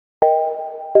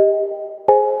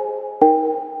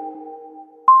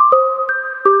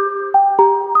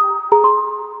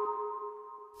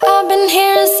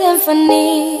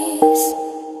symphonies.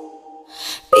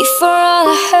 Before all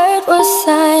I heard was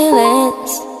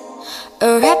silence,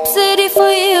 a rhapsody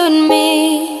for you and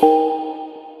me.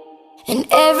 And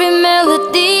every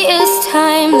melody is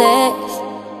timeless.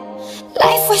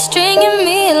 Life was stringing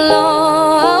me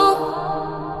along.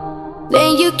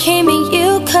 Then you came and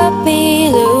you cut me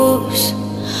loose,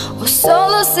 was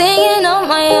solo singing on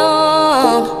my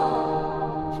own.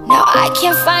 Now I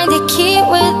can't find the key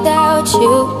without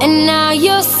you. And now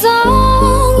your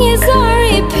song is on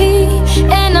repeat,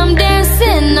 and I'm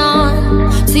dancing on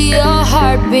to your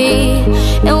heartbeat.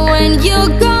 And when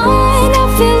you're gone, I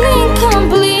feel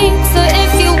incomplete. So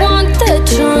if you want the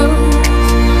truth,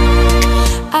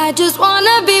 I just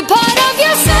wanna be part of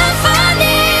your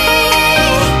symphony.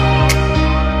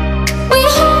 We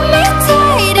hold me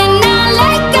tight and not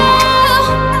let go.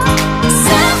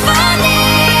 Symphony,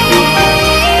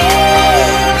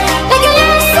 like a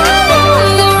love song on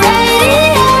the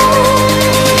radio.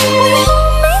 We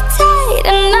hold me tight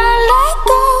and not let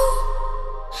go.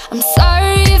 I'm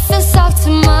sorry if it's all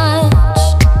too much,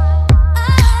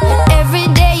 but every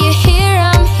day you're here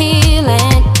I'm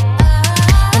healing.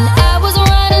 And I was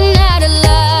running out of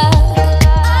love.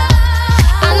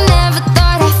 I never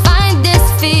thought I'd find this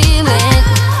feeling,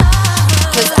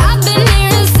 'cause I've been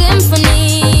hearing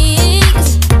symphonies.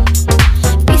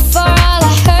 Before all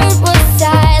I heard was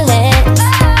silence,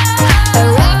 a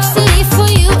rhapsody for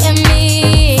you and me.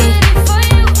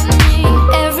 And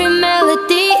every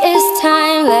melody is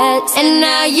timeless. And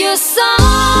now your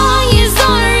song is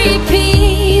on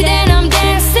repeat, and I'm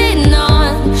dancing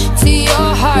on to your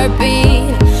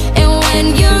heartbeat. And when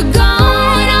you're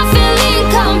gone, I feel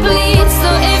incomplete. So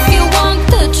if you want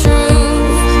the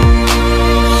truth,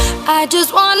 I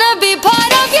just wanna be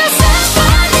part of your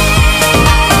symphony.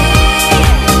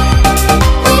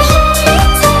 We hold me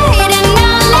tight and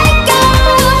not let go.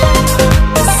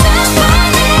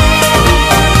 Symphony,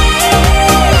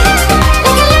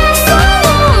 like a love song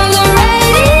on the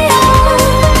radio.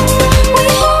 We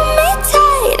hold me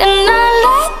tight and not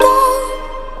let go.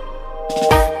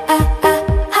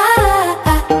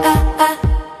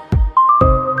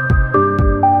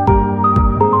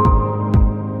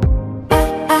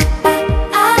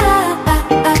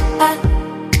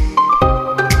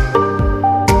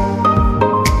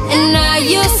 And now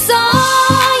your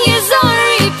song is on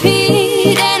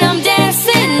repeat, and I'm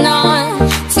dancing on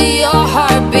to your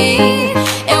heartbeat.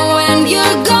 And when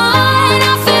you're gone,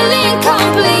 I feel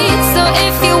incomplete. So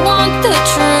if you want the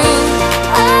truth,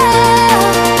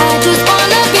 I just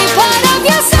wanna be part of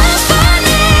your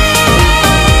symphony.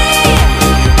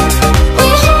 We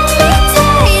hold me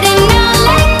tight and not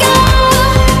let go.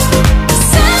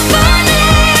 Symphony,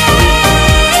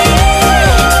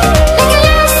 like a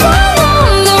love song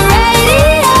on the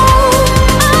radio.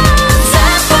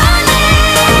 Symphony,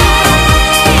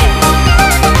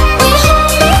 we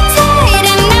hold me tight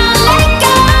and not let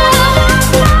go.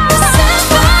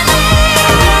 Symphony,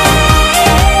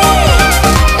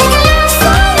 like a love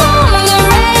song on the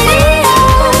radio.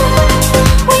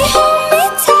 We hold me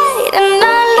tight and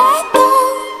not let go.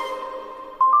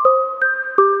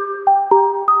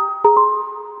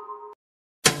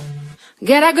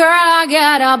 Get a girl, I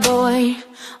get a boy.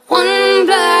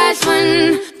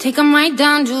 1+1, take 'em right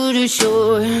down to the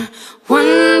shore.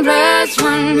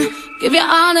 1+1, give you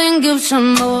all and give some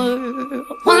more.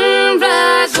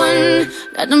 1+1,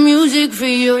 let the music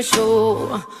free your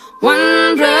soul.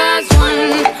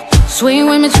 1+1, swing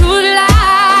with me through the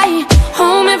light.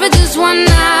 Home if it's just one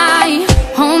night.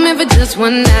 Home if it's just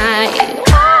one night.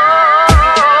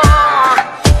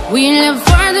 We live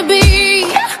for the beat.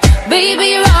 Baby,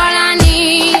 you're all I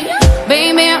need.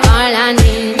 Baby, you're all I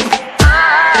need.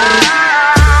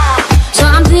 So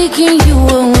I'm taking you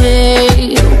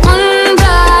away.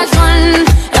 1+1,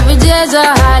 every day's a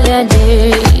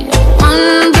holiday.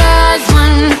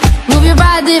 1+1, move your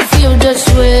body, feel the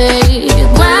sway.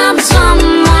 Grab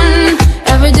someone,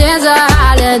 every day's a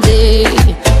holiday.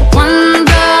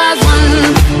 1+1,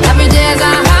 every day's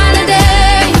a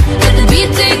holiday. Let the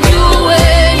beat take you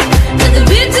away. Let the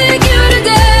beat take you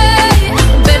today.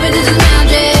 Baby, this is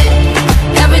magic.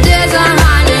 Every day's a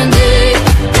holiday.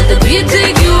 Let the beat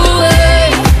take you away.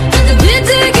 Let the beat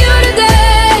take you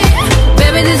today.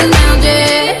 Baby, this is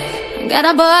magic. Get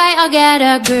a boy or get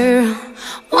a girl.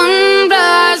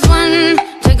 1+1,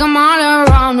 take 'em all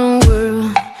around the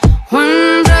world.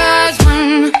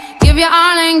 1+1, give you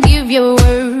all and give your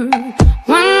word.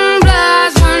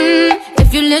 1+1, if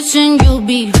you listen, you'll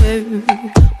be heard.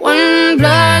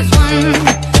 1+1,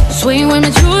 swing with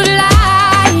me through the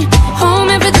light. Home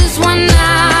if it's just one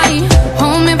night.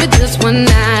 Home if it's just one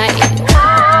night.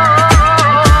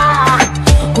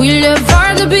 We live for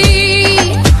the beat.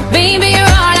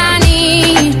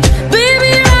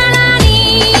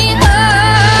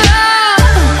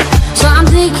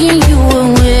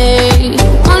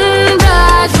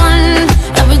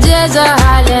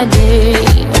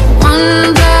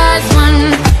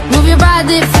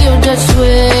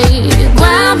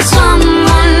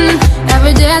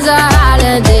 day's a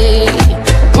holiday.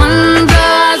 1+1,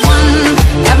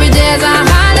 every day's a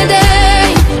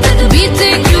holiday. Let the beat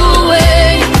take you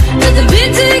away, let the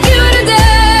beat take you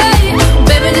today.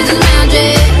 Baby, this is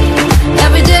magic.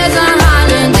 Every day's a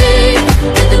holiday.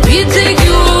 Let the beat take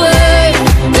you away,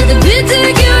 let the beat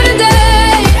take you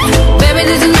today. Baby,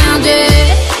 this is magic.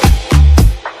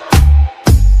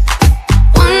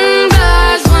 1+1,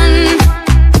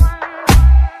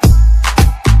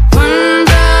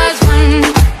 1+1,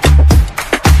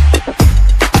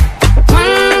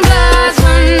 1+1,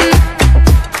 1+1.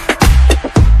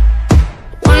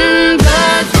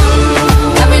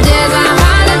 Every day's a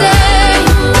holiday.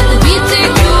 Let the beat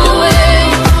take you away,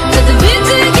 let the beat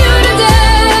take you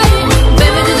today.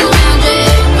 Baby, this is magic.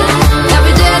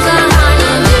 Every day's a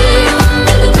holiday.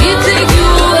 Let the beat take you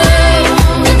away,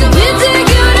 let the beat take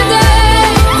you today.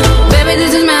 Baby,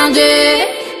 this is magic.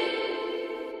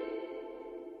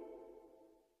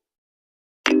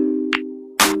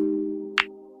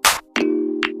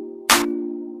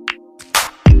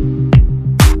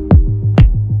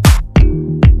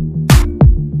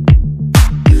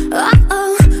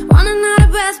 Uh-oh, running out of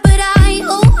breath, but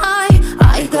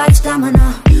I got stamina.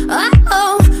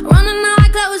 Uh-oh, running